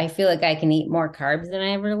it. So I feel like I can eat more carbs than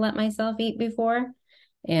I ever let myself eat before.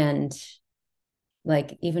 And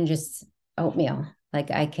like even just oatmeal,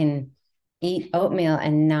 like I can eat oatmeal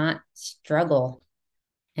and not struggle.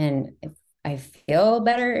 And if I feel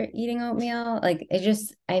better eating oatmeal,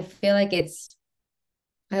 I feel like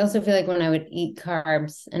I also feel like when I would eat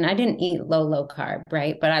carbs, and I didn't eat low carb,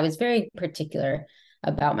 right? But I was very particular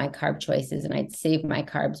about my carb choices, and I'd save my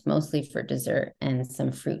carbs mostly for dessert and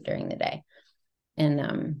some fruit during the day.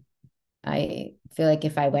 And I feel like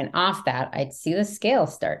if I went off that, I'd see the scale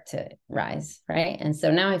start to rise, right? And so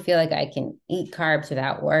now I feel like I can eat carbs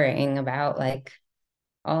without worrying about like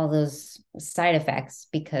all those side effects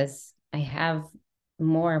because I have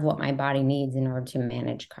more of what my body needs in order to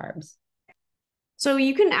manage carbs. So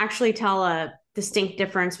you can actually tell a distinct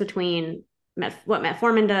difference between what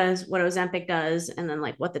metformin does, what Ozempic does, and then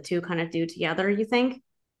like what the two kind of do together, you think?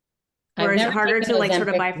 Or I've is it never harder taken to like sort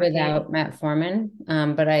of Ozempic bifurcate? without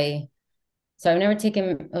metformin, so I've never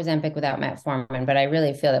taken Ozempic without metformin, but I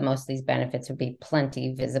really feel that most of these benefits would be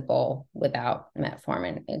plenty visible without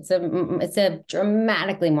metformin. It's a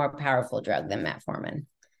dramatically more powerful drug than metformin.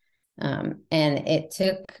 And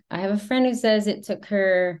I have a friend who says it took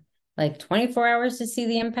her like 24 hours to see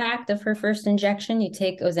the impact of her first injection. You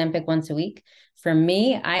take Ozempic once a week. For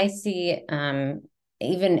me, I see,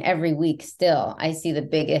 even every week still, I see the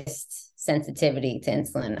biggest sensitivity to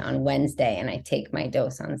insulin on Wednesday, and I take my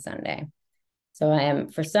dose on Sunday. So I am,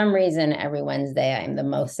 for some reason, every Wednesday, I am the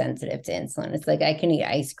most sensitive to insulin. It's like I can eat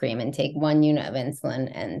ice cream and take 1 unit of insulin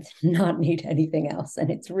and not need anything else. And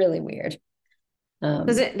it's really weird.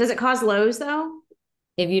 Does it cause lows though?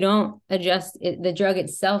 If you don't adjust it, the drug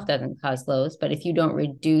itself doesn't cause lows, but if you don't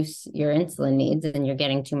reduce your insulin needs and you're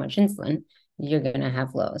getting too much insulin, you're going to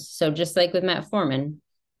have lows. So just like with metformin,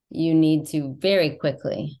 you need to very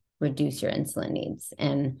quickly reduce your insulin needs.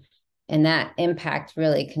 And that impact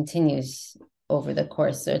really continues over the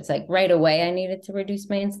course. So it's like right away, I needed to reduce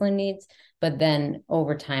my insulin needs, but then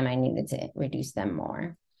over time, I needed to reduce them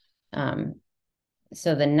more.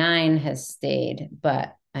 So the 9 has stayed,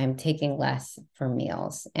 but I'm taking less for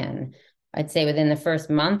meals. And I'd say within the first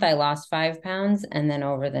month, I lost 5 pounds. And then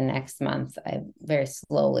over the next month, I very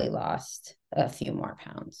slowly lost a few more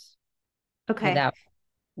pounds. Okay. Without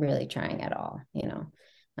really trying at all,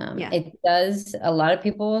 Yeah. It does, a lot of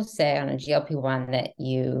people will say on a GLP-1 that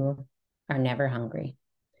you are never hungry.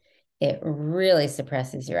 It really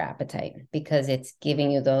suppresses your appetite because it's giving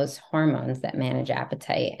you those hormones that manage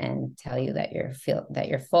appetite and tell you that you're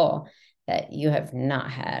full, that you have not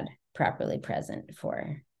had properly present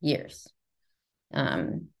for years.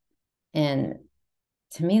 And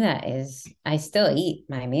to me, I still eat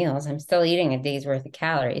my meals. I'm still eating a day's worth of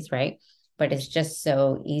calories, right? But it's just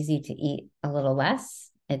so easy to eat a little less.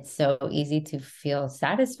 It's so easy to feel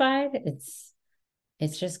satisfied.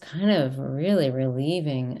 It's just kind of really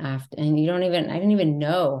relieving after, and I didn't even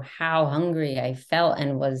know how hungry I felt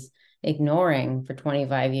and was ignoring for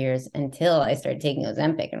 25 years until I started taking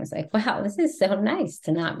Ozempic and was like, wow, this is so nice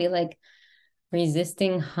to not be like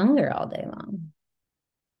resisting hunger all day long.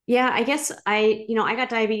 Yeah, I guess I got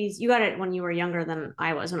diabetes. You got it when you were younger than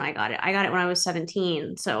I was when I got it. I got it when I was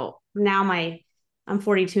 17. So now I'm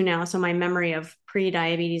 42 now. So my memory of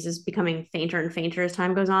pre-diabetes is becoming fainter and fainter as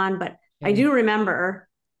time goes on. But I Sure. do remember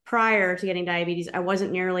prior to getting diabetes, I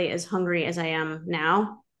wasn't nearly as hungry as I am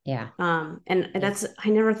now. Yeah. And I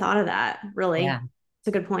never thought of that Yeah. really. It's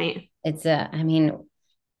a good point. I mean,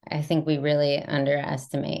 I think we really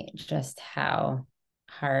underestimate just how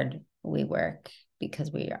hard we work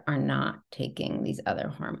because we are not taking these other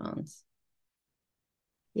hormones.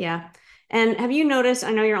 Yeah. And have you noticed?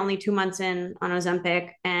 I know you're only 2 months in on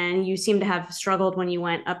Ozempic, and you seem to have struggled when you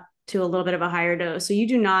went up to a little bit of a higher dose. So you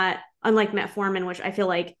do not, unlike metformin, which I feel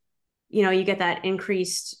like, you get that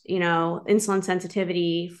increased, insulin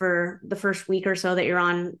sensitivity for the first week or so that you're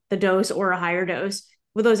on the dose or a higher dose.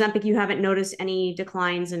 With Ozempic, you haven't noticed any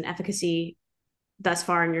declines in efficacy thus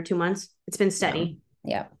far in your 2 months. It's been No. steady.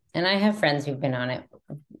 Yeah. And I have friends who've been on it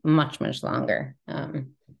much, much longer.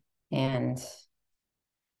 And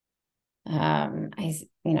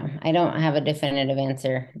I don't have a definitive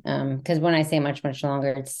answer. Because when I say much, much longer,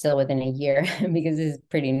 it's still within a year because it's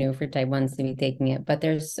pretty new for type ones to be taking it. But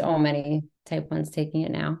there's so many type ones taking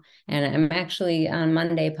it now. And I'm actually on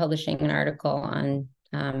Monday publishing an article on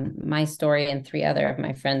my story and 3 other of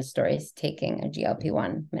my friends' stories taking a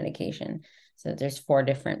GLP-1 medication. So there's 4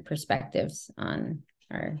 different perspectives on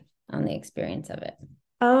the experience of it.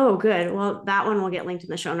 Oh, good. Well, that one will get linked in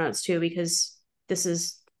the show notes too, because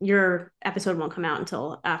your episode won't come out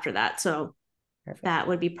until after that. So Perfect. that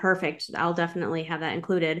would be perfect. I'll definitely have that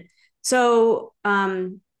included. So,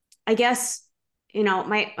 I guess,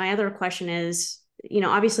 my other question is,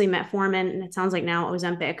 obviously metformin, and it sounds like now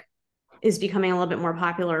Ozempic is becoming a little bit more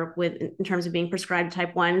popular in terms of being prescribed to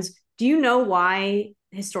type ones. Do you know why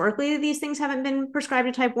historically these things haven't been prescribed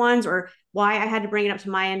to type ones, or why I had to bring it up to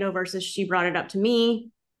my endo versus she brought it up to me?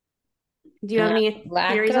 Do you have any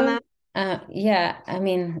Lack theories on of, that? yeah, I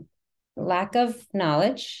mean, lack of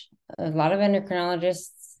knowledge. A lot of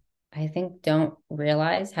endocrinologists, I think, don't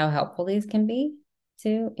realize how helpful these can be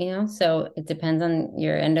too. So it depends on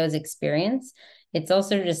your endo's experience. It's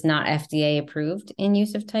also just not FDA approved in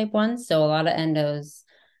use of type 1. So a lot of endos,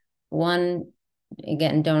 one,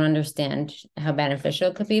 again, don't understand how beneficial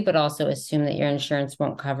it could be, but also assume that your insurance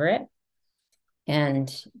won't cover it.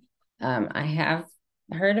 And I have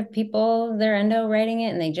heard of people, their endo writing it,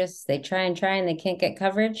 and they try and they can't get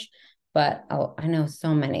coverage. But I know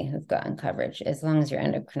so many who've gotten coverage as long as your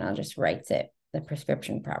endocrinologist writes the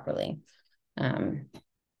prescription properly. And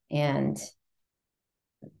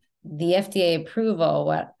the FDA approval,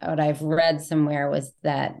 what I've read somewhere was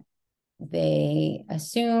that they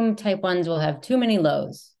assume type 1s will have too many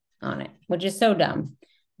lows on it, which is so dumb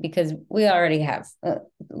because we already have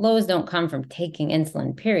lows don't come from taking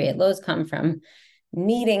insulin, period. Lows come from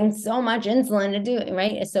needing so much insulin to do it,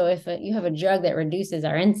 right? So if you have a drug that reduces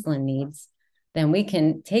our insulin needs, then we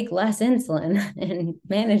can take less insulin and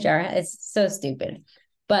manage it's so stupid.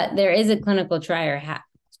 But there is a clinical trial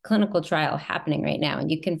happening right now, and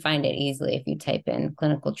you can find it easily if you type in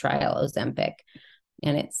clinical trial Ozempic.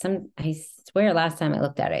 And I swear last time I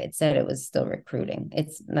looked at it, it said it was still recruiting.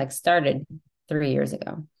 It's like started 3 years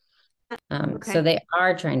ago. So Okay. they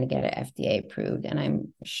are trying to get it FDA approved. And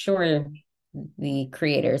I'm sure the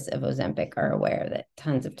creators of Ozempic are aware that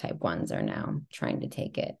tons of type 1s are now trying to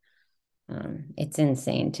take it. It's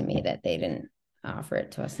insane to me that they didn't offer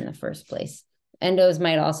it to us in the first place. Endos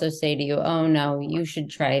might also say to you, oh no, you should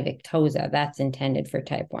try Victoza. That's intended for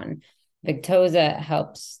type 1. Victoza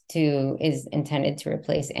is intended to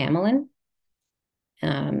replace amylin,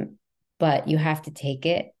 but you have to take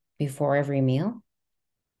it before every meal.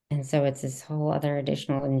 And so it's this whole other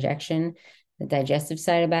additional injection. The digestive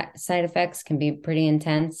side effects can be pretty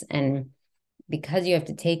intense. And because you have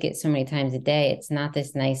to take it so many times a day, it's not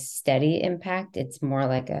this nice steady impact. It's more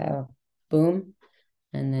like a boom.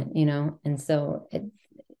 And then, and so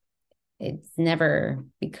it's never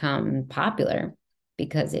become popular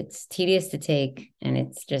because it's tedious to take and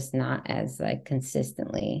it's just not as like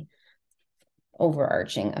consistently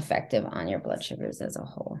overarching effective on your blood sugars as a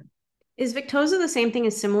whole. Is Victoza the same thing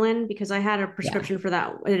as Similan? Because I had a Yeah. prescription for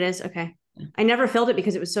that. It is okay. I never filled it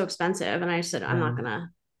because it was so expensive, and I said I'm not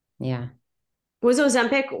gonna. Yeah. Was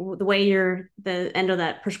Ozempic the way the endo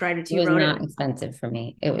that prescribed it to It you was wrote not it? expensive for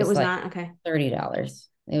me. It It was was like not okay. $30.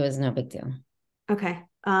 It was no big deal. Okay.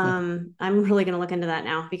 Yeah. I'm really gonna look into that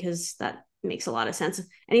now because that makes a lot of sense.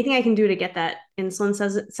 Anything I can do to get that insulin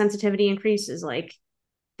sensitivity increase is like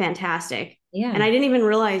fantastic. And Yeah. I didn't even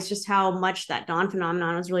realize just how much that dawn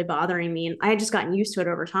phenomenon was really bothering me. And I had just gotten used to it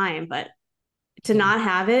over time, but to Yeah. not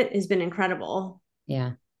have it has been incredible.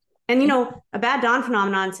 Yeah. And, a bad dawn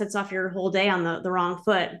phenomenon sets off your whole day on the wrong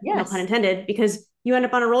foot, no pun Yes. intended, because you end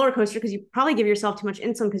up on a roller coaster because you probably give yourself too much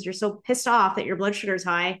insulin because you're so pissed off that your blood sugar is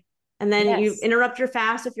high. And then you Yes. interrupt your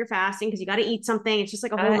fast if you're fasting because you got to eat something. It's just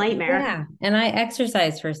like a whole nightmare. Yeah. And I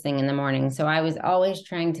exercise first thing in the morning. So I was always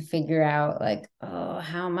trying to figure out like, oh,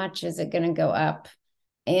 how much is it going to go up?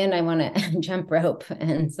 And I want to jump rope. And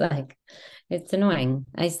it's like, it's annoying.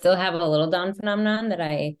 I still have a little dawn phenomenon that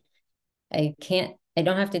I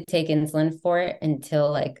don't have to take insulin for it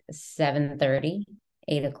until like 7:30,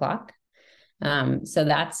 8 o'clock. So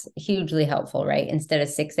that's hugely helpful, right? Instead of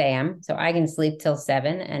 6 a.m. So I can sleep till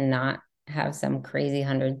 7 and not have some crazy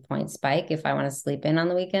 100-point spike. If I want to sleep in on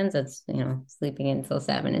the weekends, that's, sleeping in till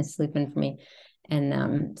 7 is sleeping for me.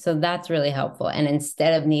 And so that's really helpful. And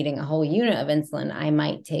instead of needing a whole unit of insulin, I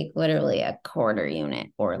might take literally a quarter unit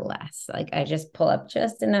or less. Like I just pull up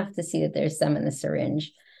just enough to see that there's some in the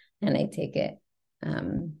syringe and I take it.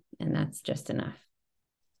 And that's just enough.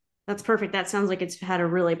 That's perfect. That sounds like it's had a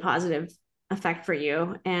really positive effect for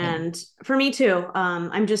you. Yeah. And for me too.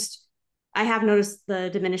 I have noticed the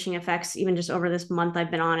diminishing effects even just over this month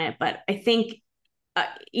I've been on it. But I think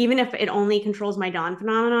even if it only controls my dawn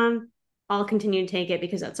phenomenon, I'll continue to take it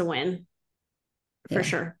because that's a win for Yeah.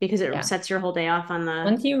 sure, because it Yeah. sets your whole day off on the.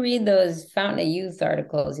 Once you read those Fountain of Youth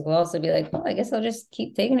articles, you will also be like, well, I guess I'll just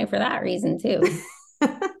keep taking it for that reason too.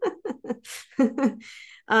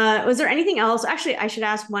 Was there anything else? Actually, I should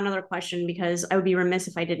ask one other question because I would be remiss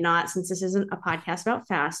if I did not, since this isn't a podcast about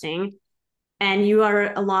fasting. And you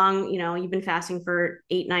are you've been fasting for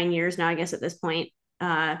 8, 9 years now, I guess, at this point.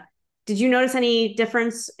 Did you notice any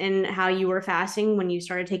difference in how you were fasting when you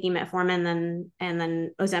started taking metformin and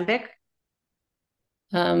then Ozempic?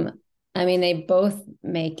 Um, I mean, they both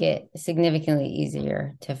make it significantly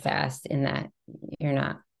easier to fast in that you're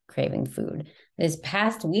not craving food. This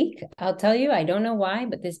past week, I'll tell you, I don't know why,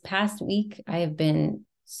 but this past week, I have been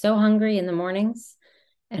so hungry in the mornings.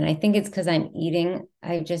 And I think it's because I'm eating.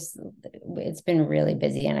 It's been really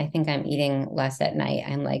busy. And I think I'm eating less at night.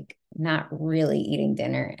 I'm like not really eating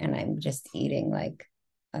dinner and I'm just eating like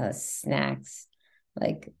snacks.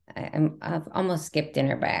 Like I've almost skipped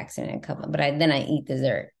dinner by accident a couple, but then I eat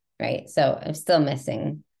dessert, right? So I'm still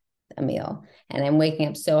missing a meal. And I'm waking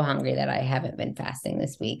up so hungry that I haven't been fasting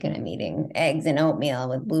this week. And I'm eating eggs and oatmeal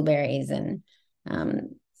with blueberries. And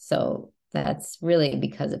so that's really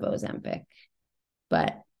because of Ozempic.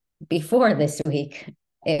 But before this week,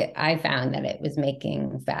 I found that it was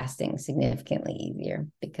making fasting significantly easier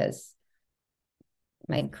because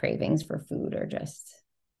my cravings for food are just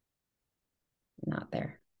not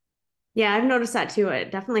there. Yeah, I've noticed that too.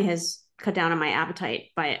 It definitely has cut down on my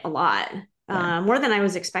appetite by a lot, Yeah. more than I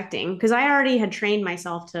was expecting. Because I already had trained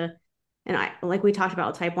myself to, and I like we talked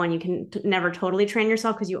about type 1, you can never totally train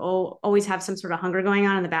yourself because you always have some sort of hunger going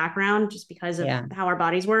on in the background just because of Yeah. how our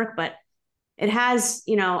bodies work. But it has,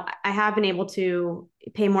 I have been able to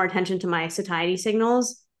pay more attention to my satiety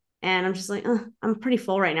signals. And I'm just like, I'm pretty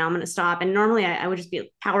full right now. I'm going to stop. And normally I would just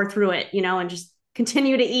be power through it, and just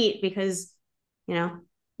continue to eat because, you know,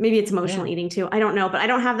 maybe it's emotional Yeah. eating too. I don't know, but I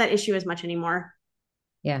don't have that issue as much anymore.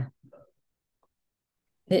 Yeah.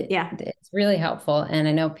 Yeah. It's really helpful. And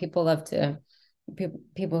I know people love to,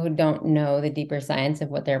 people who don't know the deeper science of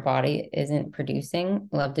what their body isn't producing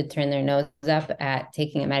love to turn their nose up at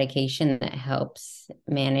taking a medication that helps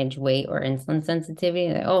manage weight or insulin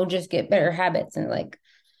sensitivity. Like, oh, just get better habits. And like,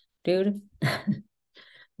 dude,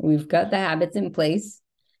 we've got the habits in place.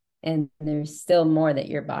 And there's still more that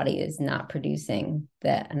your body is not producing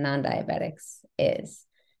that a non-diabetics is.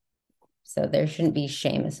 So there shouldn't be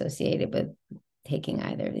shame associated with taking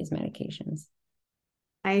either of these medications.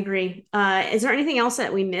 I agree. Is there anything else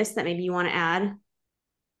that we missed that maybe you want to add?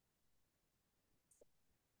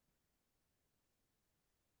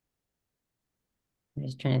 I'm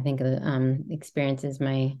just trying to think of the experiences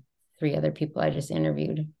my 3 other people I just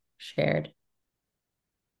interviewed shared.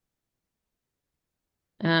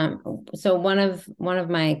 So one of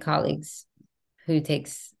my colleagues who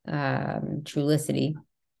takes Trulicity,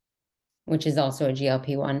 which is also a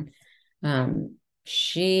GLP-1,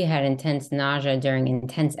 she had intense nausea during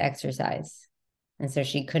intense exercise. And so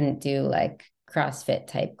she couldn't do like CrossFit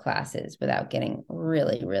type classes without getting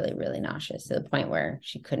really, really, really nauseous to the point where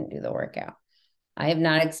she couldn't do the workout. I have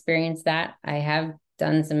not experienced that. I have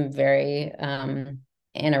done some very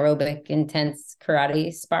anaerobic, intense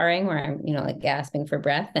karate sparring where I'm, like gasping for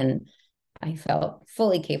breath, and I felt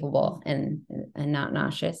fully capable and not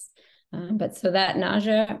nauseous. But so that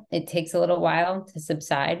nausea, it takes a little while to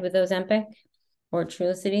subside with Ozempic or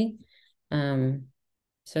Trulicity.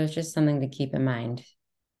 So it's just something to keep in mind.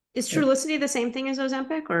 Is Trulicity the same thing as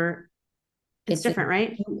Ozempic, or It's different,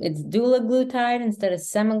 right? It's dulaglutide instead of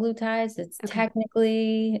semaglutides. It's Okay.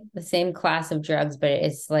 technically the same class of drugs, but it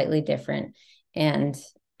is slightly different. And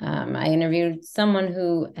I interviewed someone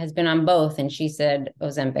who has been on both, and she said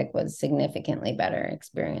Ozempic was significantly better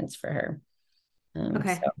experience for her.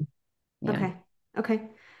 Okay. So yeah. Okay. Okay.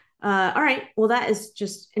 All right. Well, that is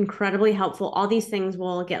just incredibly helpful. All these things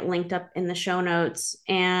will get linked up in the show notes.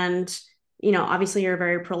 And, obviously you're a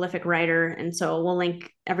very prolific writer. And so we'll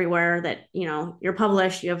link everywhere that, you're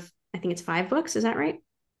published. You have, I think it's 5 books. Is that right?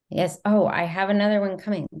 Yes. Oh, I have another one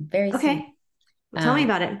coming very soon. Okay. Well, tell me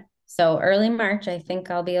about it. So early March, I think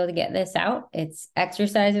I'll be able to get this out. It's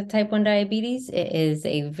Exercise with Type 1 Diabetes. It is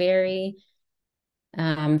a very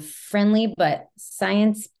friendly but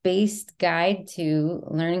science-based guide to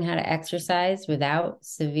learning how to exercise without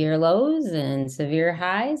severe lows and severe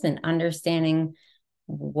highs, and understanding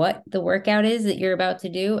what the workout is that you're about to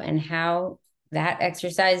do and how that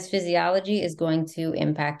exercise physiology is going to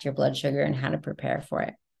impact your blood sugar and how to prepare for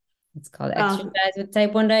it. It's called Exercise with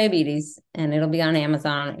Type 1 Diabetes, and it'll be on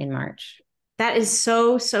Amazon in March. That is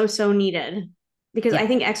so, so, so needed, because Yeah. I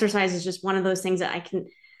think exercise is just one of those things that I can.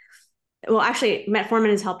 Well, actually,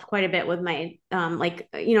 metformin has helped quite a bit with my,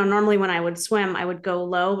 normally when I would swim, I would go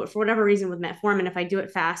low, but for whatever reason with metformin, if I do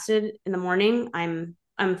it fasted in the morning, I'm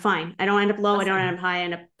fine. I don't end up low. Awesome. I don't end up high. I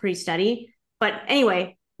end up pretty steady. But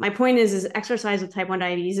anyway, my point is exercise with type 1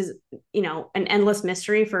 diabetes is, an endless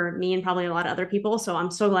mystery for me and probably a lot of other people. So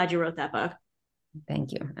I'm so glad you wrote that book.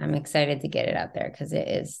 Thank you. I'm excited to get it out there because it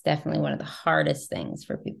is definitely one of the hardest things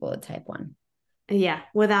for people with type 1. Yeah,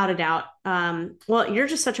 without a doubt. Well, you're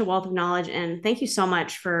just such a wealth of knowledge, and thank you so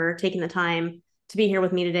much for taking the time to be here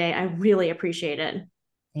with me today. I really appreciate it.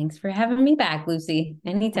 Thanks for having me back, Lucy.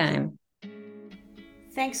 Anytime.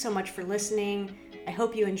 Thanks so much for listening. I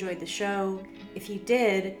hope you enjoyed the show. If you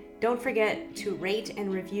did, don't forget to rate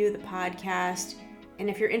and review the podcast. And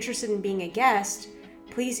if you're interested in being a guest,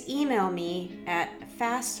 please email me at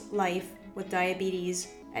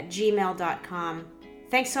fastlifewithdiabetes@gmail.com.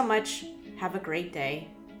 Thanks so much. Have a great day.